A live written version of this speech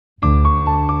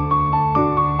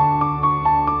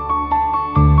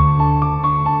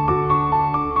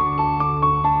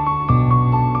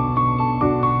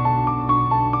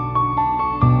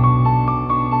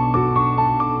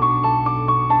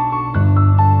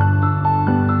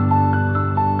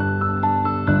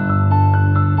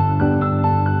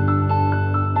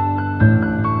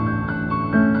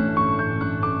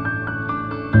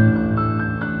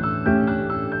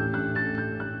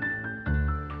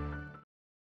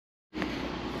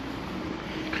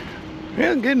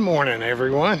Well, good morning,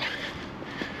 everyone.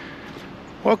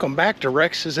 Welcome back to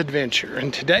Rex's Adventure,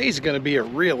 and today's going to be a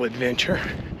real adventure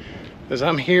as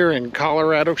I'm here in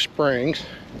Colorado Springs,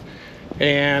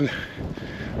 and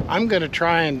I'm going to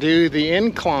try and do the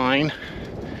incline,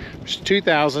 which is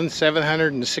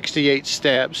 2,768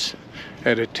 steps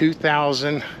at a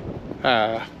 2,000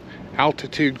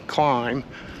 altitude climb,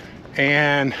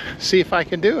 and see if I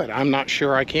can do it. I'm not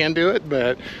sure I can do it,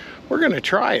 but we're going to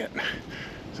try it.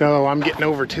 So I'm getting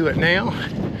over to it now.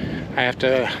 I have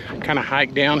to kind of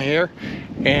hike down here,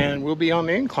 and we'll be on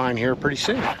the incline here pretty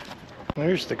soon.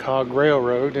 There's the Cog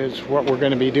Railroad, is what we're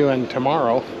going to be doing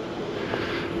tomorrow,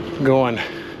 going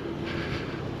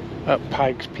up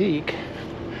Pikes Peak.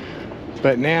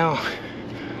 But now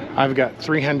I've got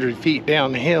 300 feet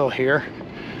down the hill here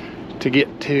to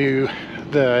get to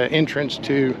the entrance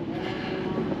to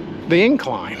the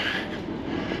incline.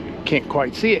 Can't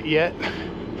quite see it yet,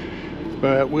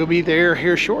 but we'll be there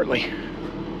here shortly.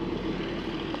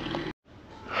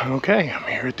 Okay, I'm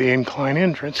here at the incline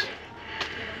entrance.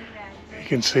 You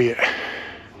can see it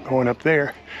going up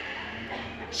there.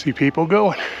 See people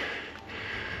going.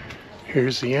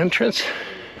 Here's the entrance.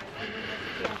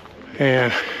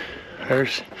 And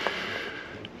there's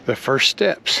the first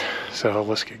steps. So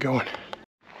let's get going.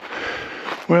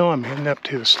 Well, I'm heading up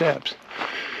to the steps.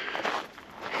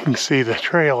 You can see the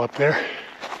trail up there.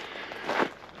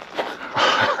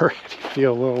 I already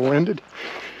feel a little winded.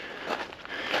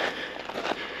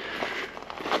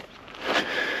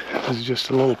 This is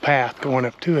just a little path going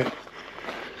up to it.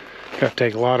 Got to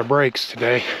take a lot of breaks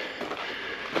today.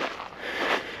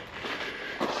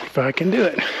 See if I can do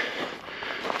it.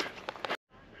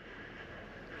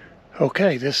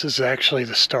 Okay, this is actually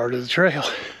the start of the trail.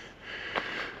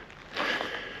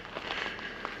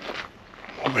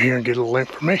 Over here and get a little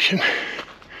information.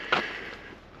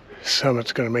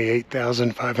 Summit's going to be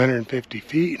 8,550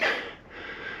 feet.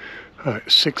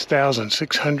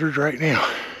 6,600 right now.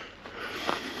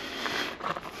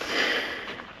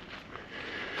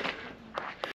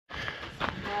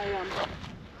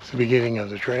 It's the beginning of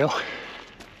the trail.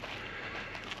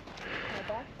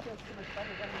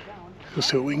 Let's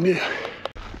see what we can do.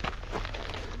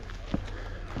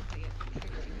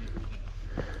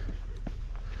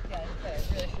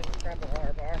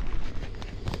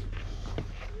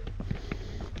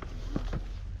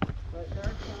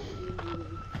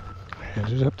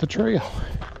 Headed up the trail.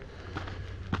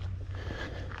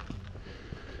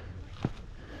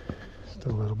 Just a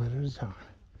little bit at a time.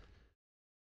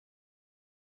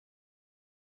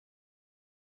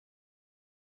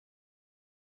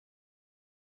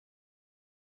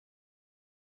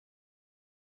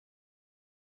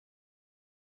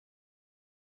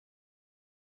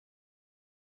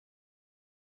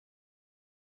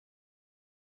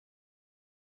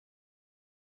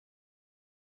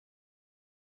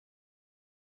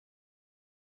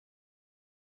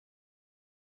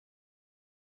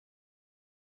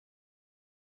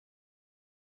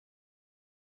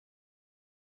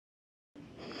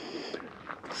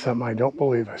 Something I don't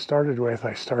believe I started with.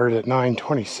 I started at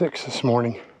 9:26 this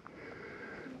morning.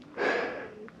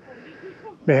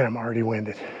 Man, I'm already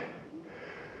winded.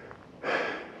 I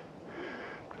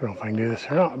don't know if I can do this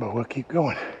or not, but we'll keep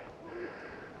going.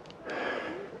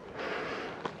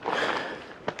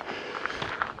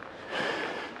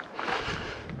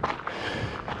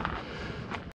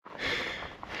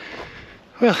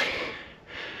 Well,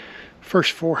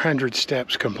 first 400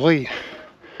 steps complete.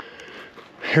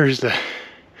 Here's the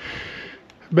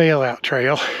bailout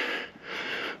trail,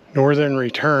 northern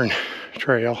return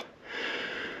trail.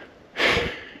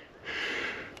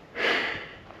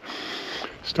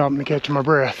 Stopping to catch my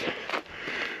breath.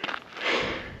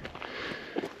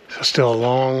 So still a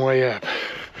long way up.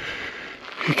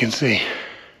 You can see.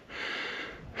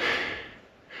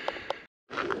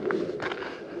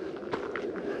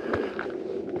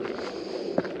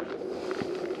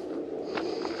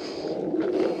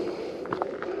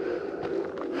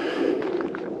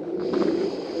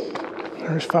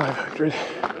 There's 500.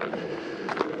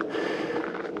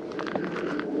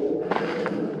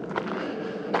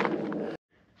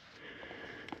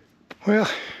 Well,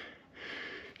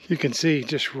 you can see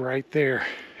just right there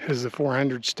is the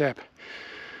 400 step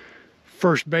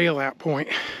first bailout point.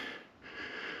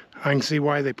 I can see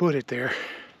why they put it there.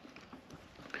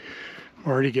 I'm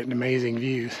already getting amazing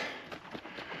views.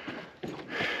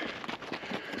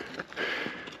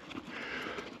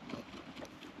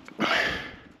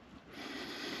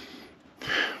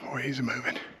 Boy, he's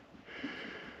moving.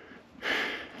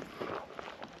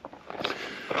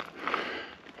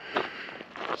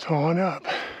 It's on up.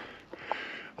 A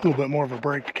little bit more of a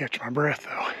break to catch my breath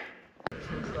though.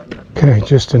 Okay,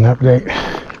 just an update.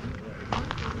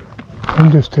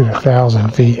 I'm just at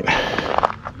 1,000 feet,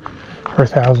 or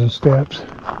 1,000 steps.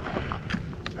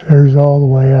 There's all the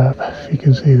way up, if you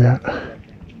can see that.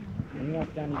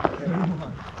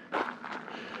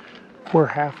 We're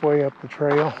halfway up the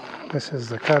trail. This is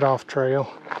the cutoff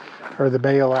trail, or the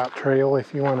bailout trail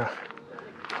if you want to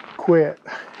quit.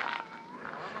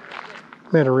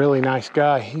 Met a really nice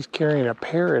guy. He's carrying a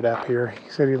parrot up here. He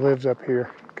said he lives up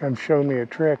here. Come show me a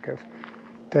trick of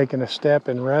taking a step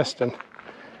and resting.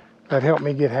 That helped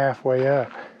me get halfway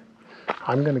up.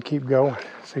 I'm going to keep going,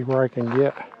 see where I can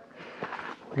get.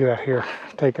 Get out here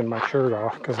taking my shirt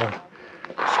off because I'm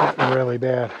sweating really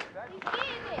bad.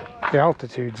 The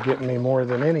altitude's getting me more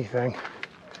than anything.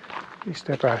 You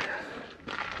step out here.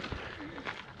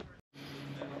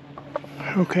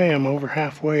 Okay, I'm over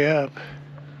halfway up.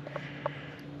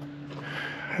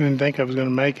 I didn't think I was going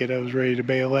to make it. I was ready to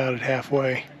bail out at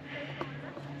halfway.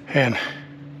 And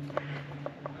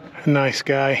a nice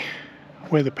guy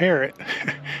with a parrot,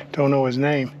 don't know his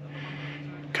name,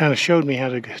 kind of showed me how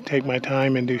to take my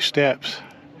time and do steps.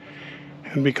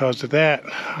 And because of that,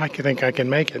 I think I can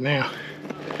make it now.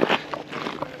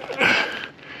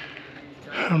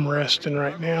 I'm resting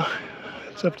right now.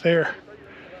 It's up there.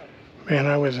 Man,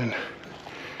 I was in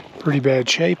pretty bad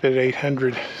shape at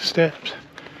 800 steps,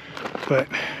 but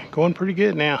going pretty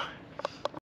good now.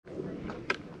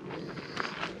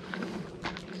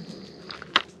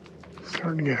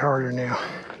 Starting to get harder now.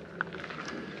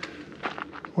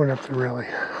 Went up the really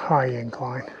high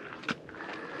incline.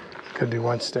 Could do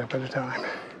one step at a time.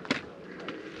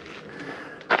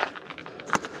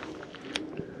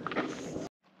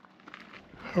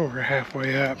 Over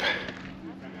halfway up.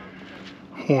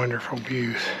 Wonderful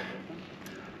views.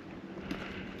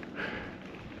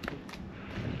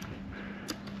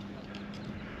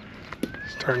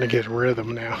 Starting to get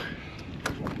rhythm now.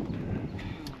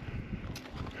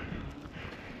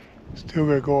 Still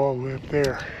gotta go all the way up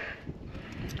there.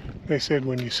 They said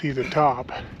when you see the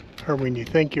top, or when you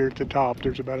think you're at the top,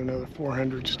 there's about another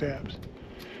 400 steps.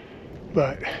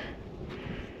 But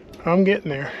I'm getting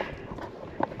there.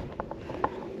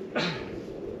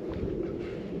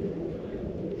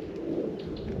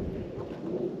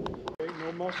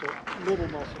 No muscle, little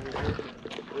muscle.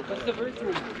 That's the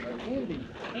virtue. Handy.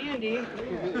 Handy.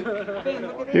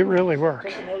 It really works.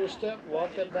 Take another step,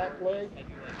 walk that back leg,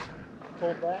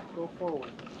 pull back, go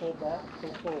forward. Pull back,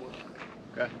 go forward.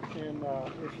 Okay. And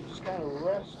if you just kind of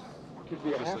rest, could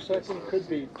be a half second, could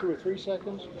be 2 or 3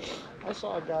 seconds. I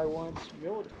saw a guy once,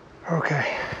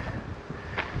 Okay.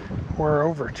 We're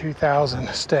over 2,000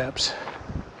 steps.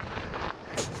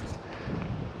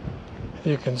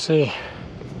 You can see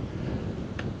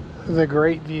the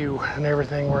great view and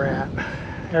everything we're at.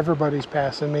 Everybody's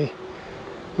passing me,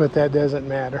 but that doesn't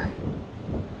matter.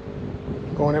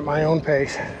 Going at my own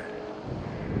pace.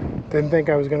 Didn't think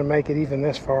I was going to make it even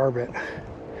this far, but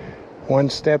one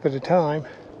step at a time.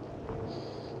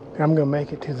 I'm going to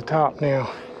make it to the top now.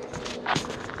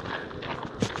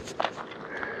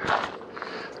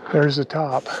 There's the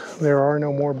top. There are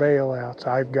no more bailouts.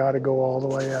 I've got to go all the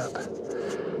way up.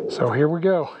 So here we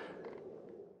go.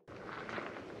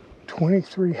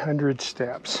 2,300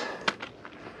 steps.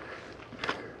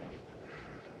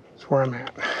 That's where I'm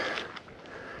at.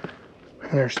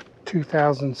 And there's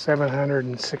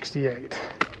 2,768.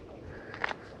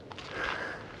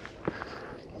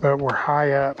 But we're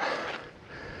high up.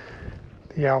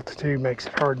 The altitude makes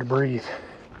it hard to breathe.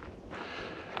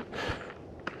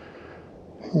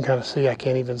 You can kind of see I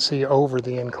can't even see over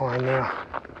the incline now.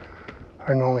 I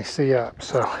can only see up,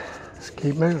 so let's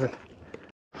keep moving.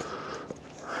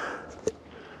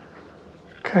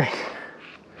 Okay,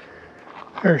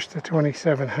 there's the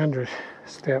 2,700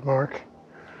 step mark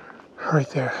right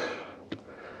there.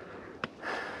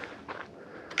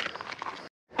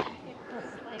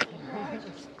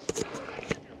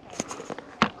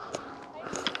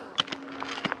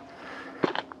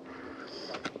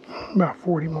 About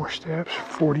 40 more steps,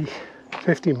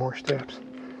 50 more steps.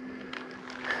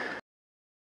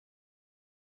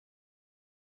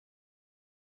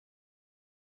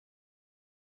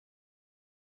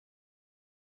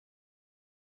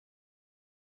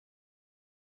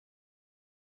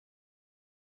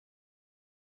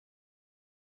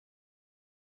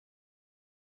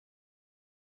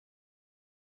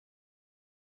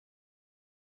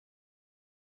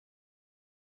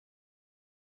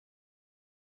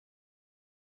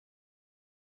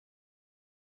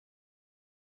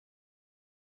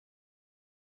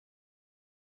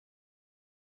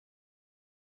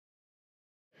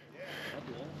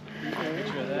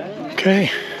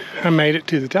 Okay, I made it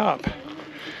to the top.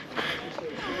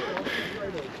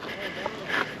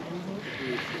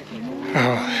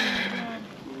 Oh.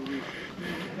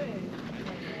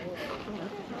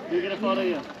 You're gonna follow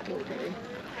you. Okay.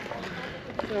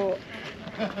 So,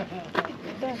 I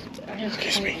have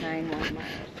Excuse me. 0.91 miles.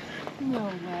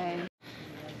 No way.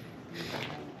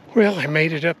 Well, I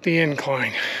made it up the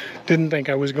incline. Didn't think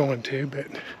I was going to, but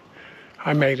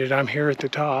I made it. I'm here at the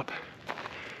top.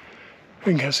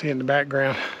 You can see in the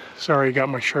background. Sorry, I got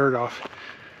my shirt off.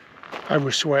 I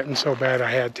was sweating so bad I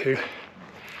had to.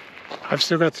 I've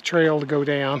still got the trail to go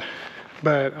down,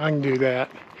 but I can do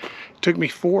that. It took me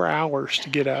 4 hours to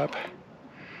get up.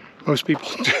 Most people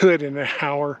do it in an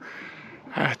hour,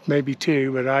 maybe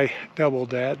 2, but I doubled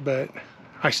that, but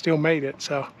I still made it.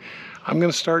 So I'm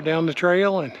gonna start down the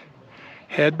trail and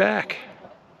head back.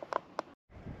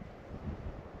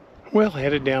 Well,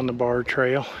 headed down the bar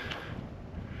trail.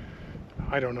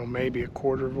 I don't know, maybe a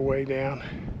quarter of a way down.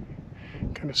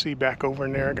 Kind of see back over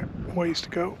in there, I got ways to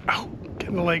go. Oh,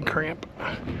 getting a leg cramp.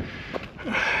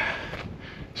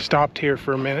 Stopped here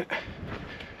for a minute.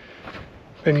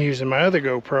 Been using my other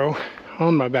GoPro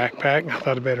on my backpack. I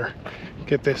thought I better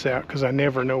get this out because I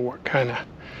never know what kind of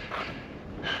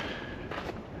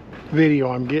video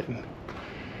I'm getting.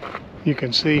 You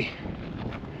can see,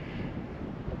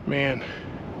 man,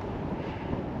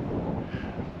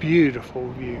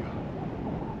 beautiful view.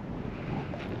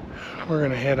 We're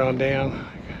gonna head on down.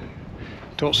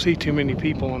 Don't see too many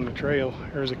people on the trail.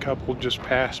 There's a couple just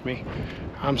past me.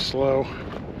 I'm slow.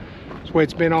 That's the way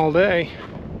it's been all day.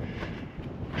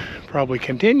 Probably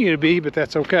continue to be, but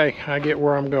that's okay. I get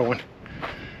where I'm going.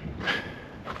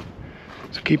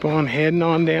 So keep on heading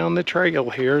on down the trail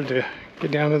here to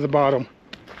get down to the bottom.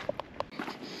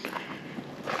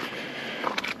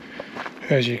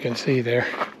 As you can see there,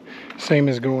 same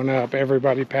as going up,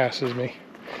 everybody passes me.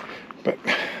 But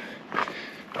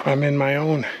I'm in my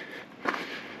own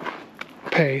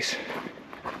pace.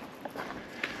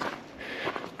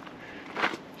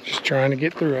 Just trying to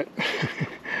get through it.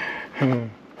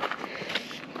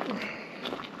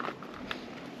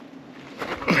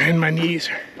 And my knees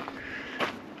are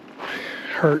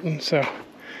hurting, so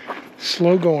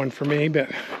slow going for me, but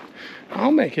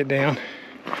I'll make it down.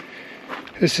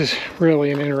 This is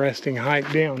really an interesting hike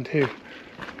down too.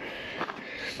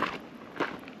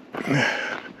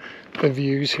 The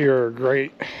views here are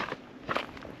great.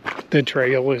 The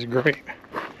trail is great.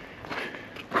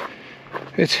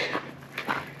 It's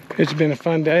been a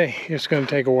fun day. It's going to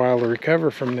take a while to recover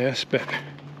from this, but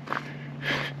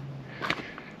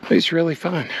it's really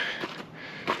fun.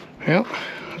 Well,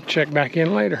 I'll check back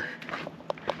in later.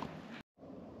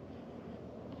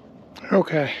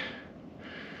 Okay,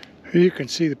 you can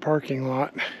see the parking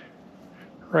lot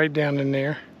right down in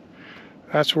there.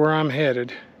 That's where I'm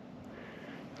headed.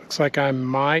 Looks like I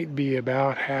might be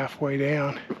about halfway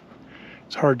down.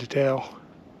 It's hard to tell.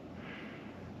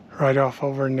 Right off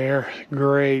over in there,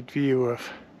 great view of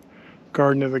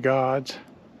Garden of the Gods.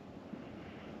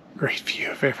 Great view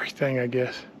of everything, I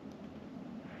guess.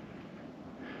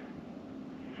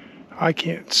 I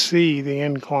can't see the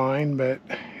incline, but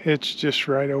it's just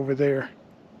right over there.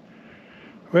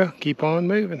 Well, keep on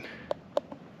moving.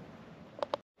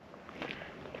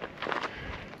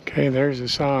 Okay, there's a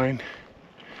sign.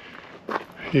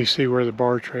 You see where the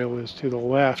bar trail is to the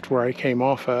left, where I came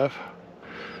off of.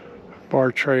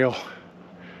 Bar trail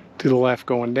to the left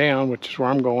going down, which is where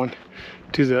I'm going.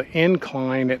 To the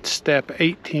incline at step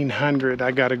 1800,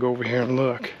 I gotta go over here and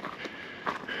look.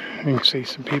 You can see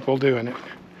some people doing it.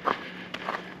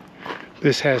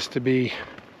 This has to be,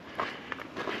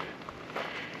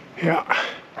 yeah,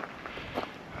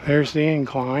 there's the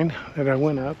incline that I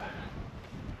went up.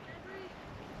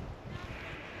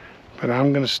 But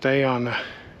I'm gonna stay on the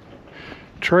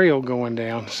trail going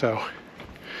down, so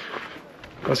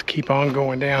let's keep on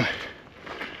going down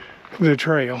the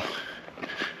trail.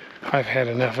 I've had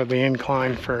enough of the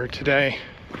incline for today.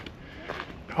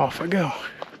 Off I go.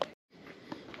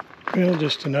 Well,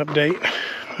 just an update.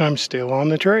 I'm still on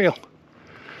the trail.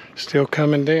 Still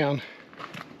coming down.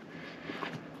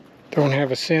 Don't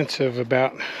have a sense of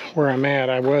about where I'm at.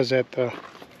 I was at the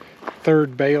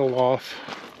third bale off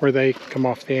where they come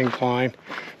off the incline,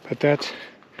 but that's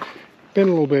been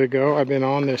a little bit ago. I've been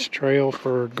on this trail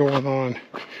for going on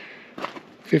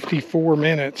 54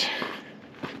 minutes.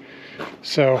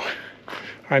 So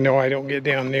I know I don't get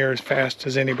down near as fast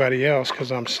as anybody else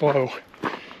because I'm slow,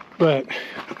 but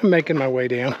I'm making my way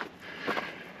down.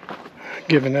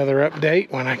 Give another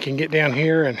update when I can get down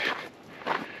here and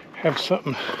have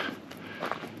something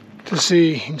to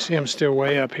see. You can see I'm still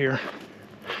way up here.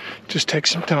 Just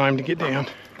takes some time to get down.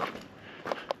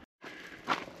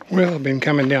 Well, I've been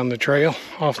coming down the trail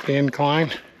off the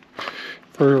incline.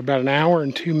 for about an hour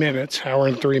and 2 minutes, hour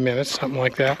and 3 minutes, something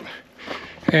like that.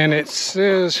 And it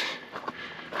says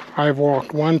I've walked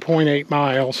 1.8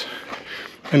 miles,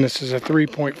 and this is a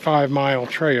 3.5 mile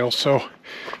trail, so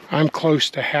I'm close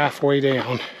to halfway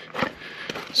down.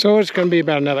 So it's going to be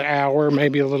about another hour,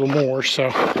 maybe a little more,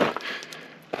 so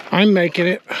I'm making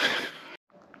it.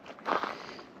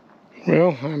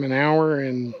 Well, I'm an hour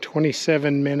and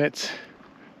 27 minutes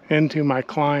into my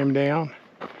climb down.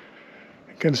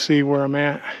 You can see where I'm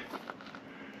at.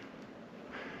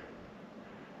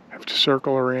 I have to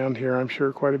circle around here, I'm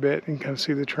sure, quite a bit. You can kind of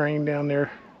see the train down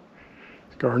there.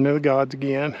 Garden of the Gods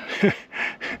again.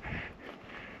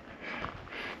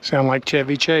 Sound like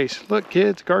Chevy Chase. Look,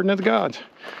 kids, Garden of the Gods.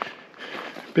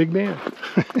 Big man.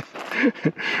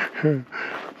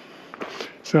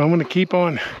 So I'm going to keep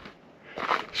on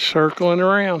circling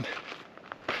around.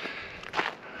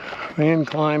 The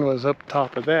incline was up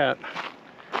top of that,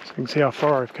 so you can see how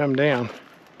far I've come down.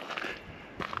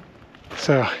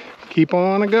 So keep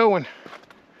on going.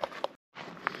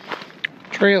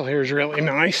 Trail here is really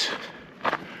nice.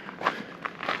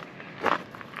 A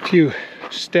few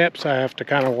steps I have to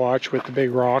kind of watch with the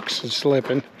big rocks and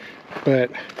slipping,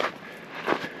 but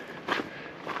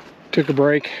took a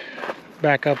break,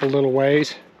 back up a little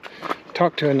ways,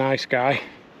 talked to a nice guy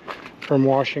from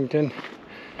Washington,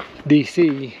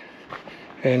 DC,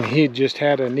 and he had just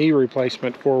had a knee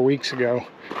replacement 4 weeks ago.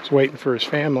 He's waiting for his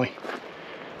family.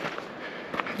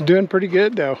 He's doing pretty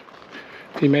good though.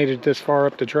 He made it this far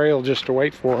up the trail just to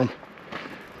wait for him.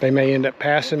 They may end up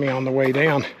passing me on the way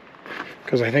down,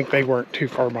 because I think they weren't too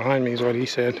far behind me is what he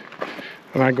said,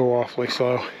 and I go awfully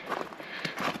slow.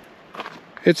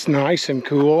 It's nice and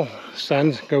cool.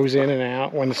 Sun goes in and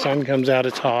out. When the sun comes out,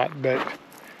 it's hot, but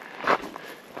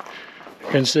you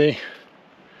can see.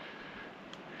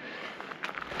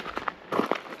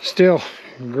 Still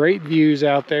great views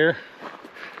out there.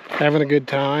 Having a good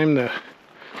time. The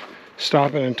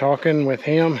stopping and talking with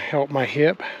him helped my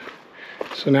hip.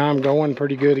 So now I'm going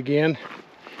pretty good again.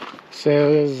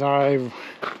 Says I've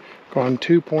gone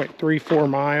 2.34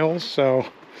 miles, so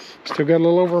still got a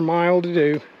little over a mile to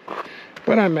do,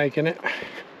 but I'm making it.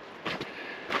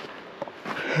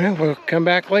 Well, we'll come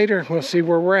back later. We'll see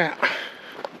where we're at.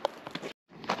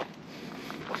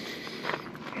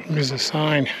 There's a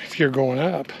sign if you're going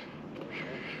up.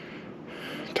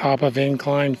 Top of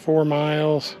incline 4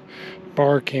 miles.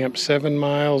 Bar camp 7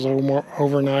 miles.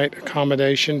 Overnight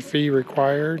accommodation fee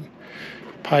required.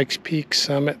 Pikes Peak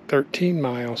Summit 13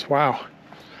 miles. Wow.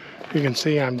 You can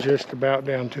see I'm just about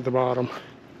down to the bottom.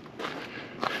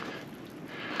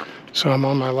 So I'm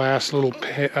on my last little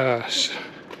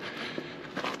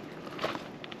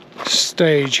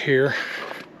stage here.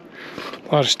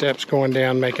 A lot of steps going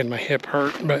down, making my hip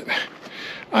hurt, but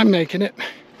I'm making it.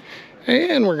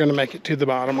 And we're gonna make it to the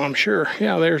bottom, I'm sure.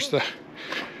 Yeah, there's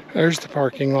the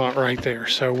parking lot right there.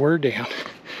 So we're down.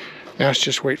 Now it's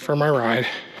just wait for my ride.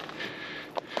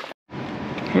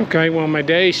 Okay, well, my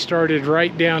day started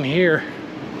right down here.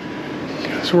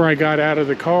 That's where I got out of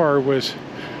the car, was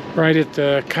right at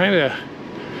the kind of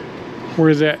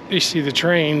where that, you see the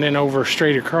train, then over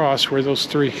straight across where those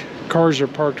 3 cars are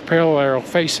parked parallel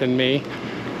facing me.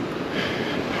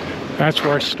 That's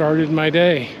where I started my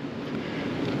day.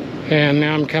 And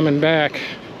now I'm coming back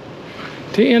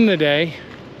to end the day.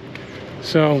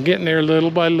 So I'm getting there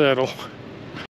little by little.